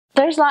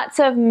there's lots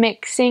of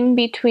mixing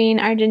between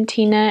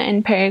Argentina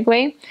and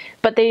Paraguay,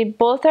 but they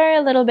both are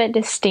a little bit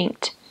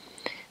distinct.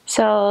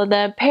 So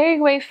the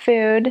Paraguay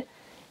food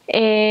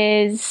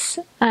is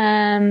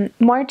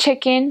more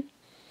chicken.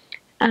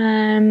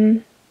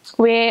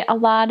 We ate a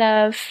lot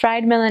of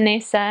fried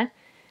milanesa,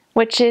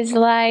 which is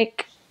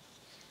like,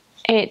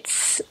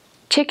 it's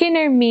chicken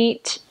or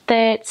meat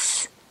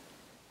that's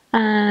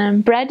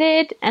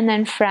breaded and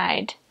then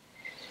fried.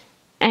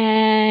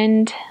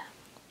 And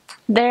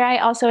there I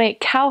also ate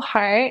cow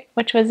heart,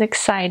 which was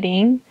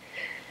exciting.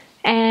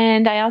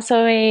 And I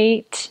also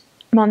ate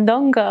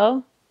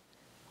mondongo,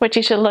 which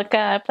you should look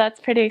up. That's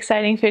pretty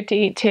exciting food to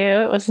eat too.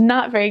 It was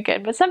not very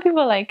good, but some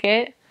people like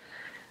it.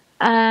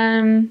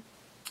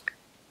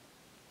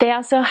 They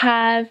also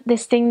have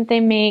this thing that they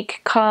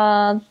make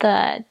called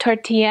the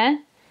tortilla,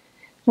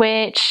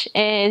 which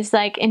is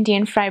like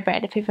Indian fry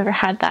bread, if you've ever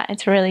had that.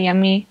 It's really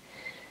yummy.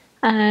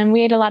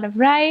 We ate a lot of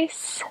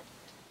rice.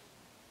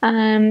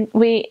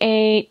 We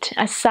ate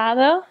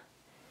asado,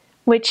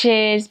 which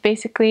is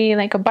basically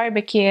like a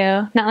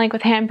barbecue, not like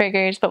with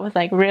hamburgers, but with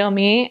like real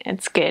meat.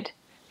 It's good.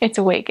 It's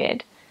way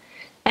good.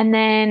 And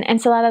then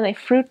ensalada de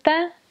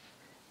fruta,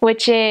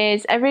 which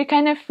is every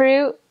kind of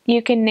fruit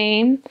you can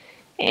name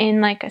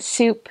in like a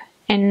soup,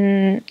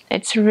 and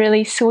it's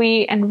really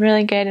sweet and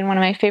really good and one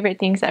of my favorite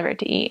things ever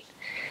to eat.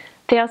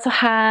 They also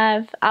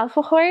have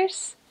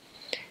alfajores,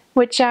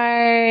 which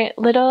are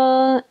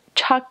little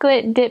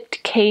chocolate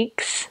dipped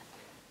cakes,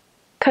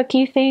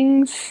 cookie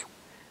things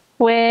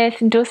with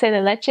dulce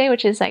de leche,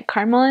 which is like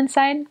caramel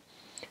inside.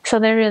 So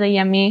they're really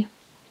yummy.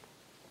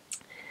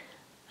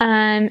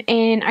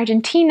 In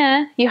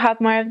Argentina, you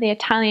have more of the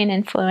Italian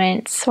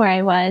influence where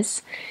I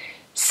was.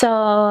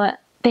 So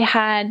they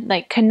had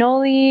like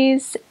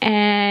cannolis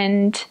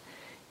and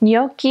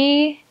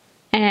gnocchi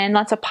and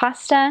lots of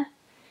pasta.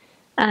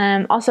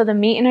 Also the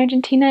meat in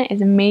Argentina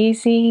is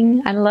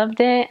amazing. I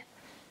loved it.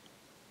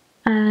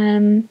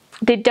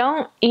 They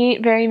don't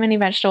eat very many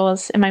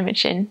vegetables in my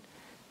mission,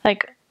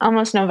 like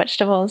almost no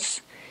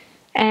vegetables.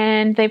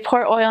 And they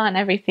pour oil on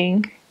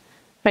everything,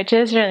 which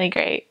is really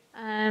great.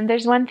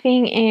 There's one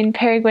thing in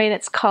Paraguay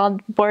that's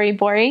called bori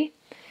bori,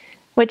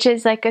 which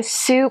is like a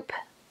soup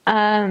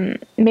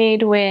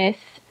made with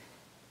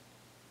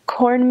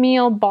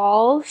cornmeal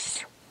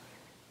balls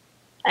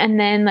and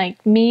then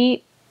like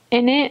meat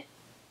in it.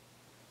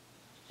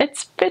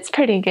 It's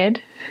pretty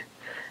good.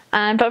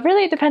 But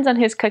really it depends on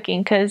who's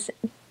cooking, because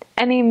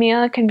any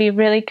meal can be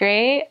really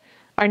great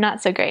or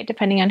not so great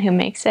depending on who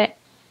makes it.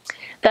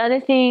 The other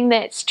thing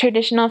that's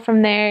traditional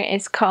from there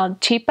is called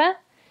chipa,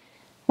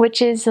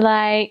 which is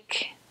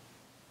like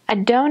a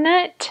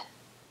donut,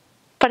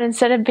 but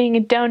instead of being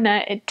a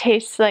donut, it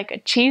tastes like a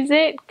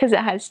Cheez-It because it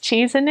has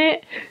cheese in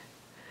it.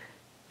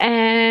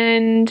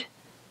 And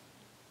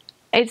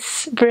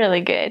it's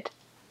really good.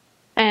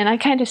 And I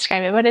can't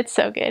describe it, but it's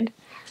so good.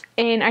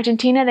 In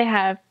Argentina, they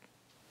have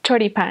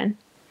choripan,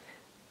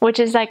 which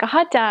is like a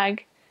hot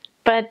dog,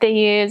 but they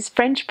use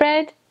French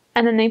bread,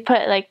 and then they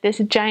put like this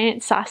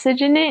giant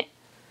sausage in it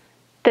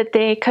that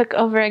they cook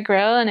over a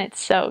grill, and it's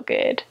so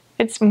good.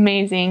 It's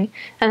amazing.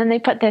 And then they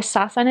put this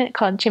sauce on it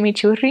called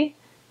chimichurri,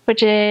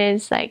 which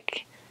is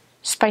like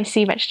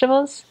spicy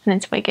vegetables, and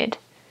it's wicked.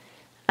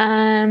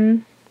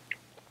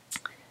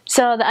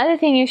 So the other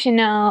thing you should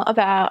know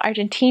about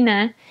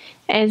Argentina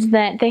is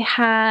that they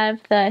have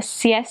the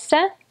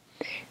siesta,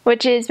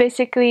 which is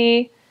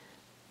basically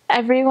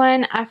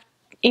everyone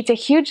eats a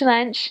huge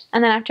lunch,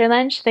 and then after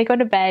lunch they go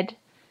to bed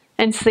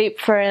and sleep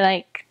for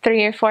like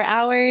 3 or 4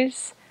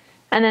 hours,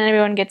 and then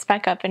everyone gets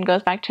back up and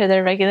goes back to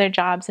their regular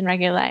jobs and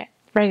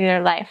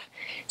regular life.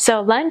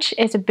 So lunch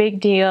is a big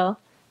deal.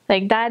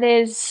 Like that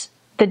is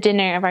the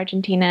dinner of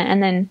Argentina.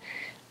 And then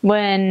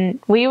when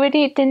we would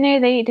eat dinner,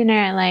 they eat dinner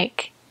at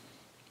like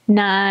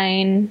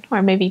 9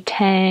 or maybe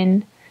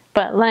 10,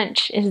 but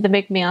lunch is the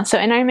big meal. So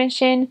in our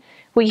mission,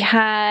 we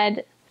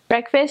had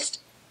breakfast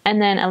and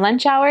then a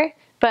lunch hour,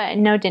 but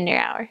no dinner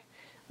hour,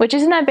 which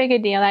isn't that big a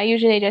deal. I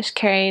usually just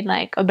carried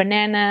like a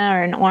banana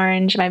or an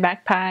orange in my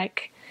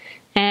backpack,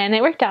 and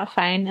it worked out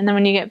fine. And then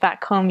when you get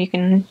back home, you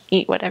can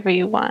eat whatever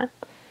you want.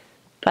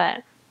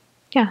 But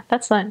yeah,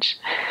 that's lunch.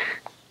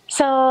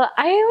 So I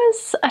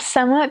was a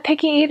somewhat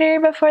picky eater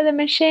before the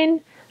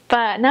mission,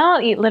 but now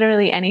I'll eat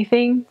literally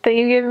anything that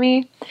you give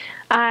me.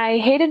 I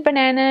hated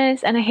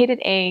bananas and I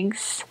hated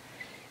eggs,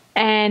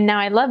 and now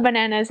I love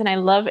bananas and I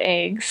love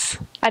eggs.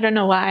 I don't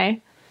know why,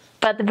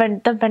 but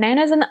the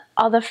bananas and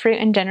all the fruit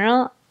in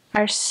general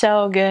are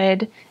so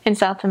good in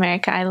South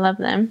America. I love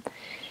them.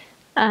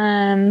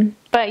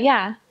 But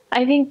yeah,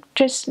 I think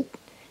just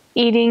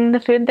eating the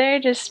food there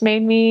just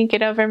made me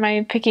get over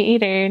my picky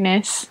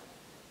eaterness.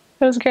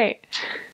 It was great.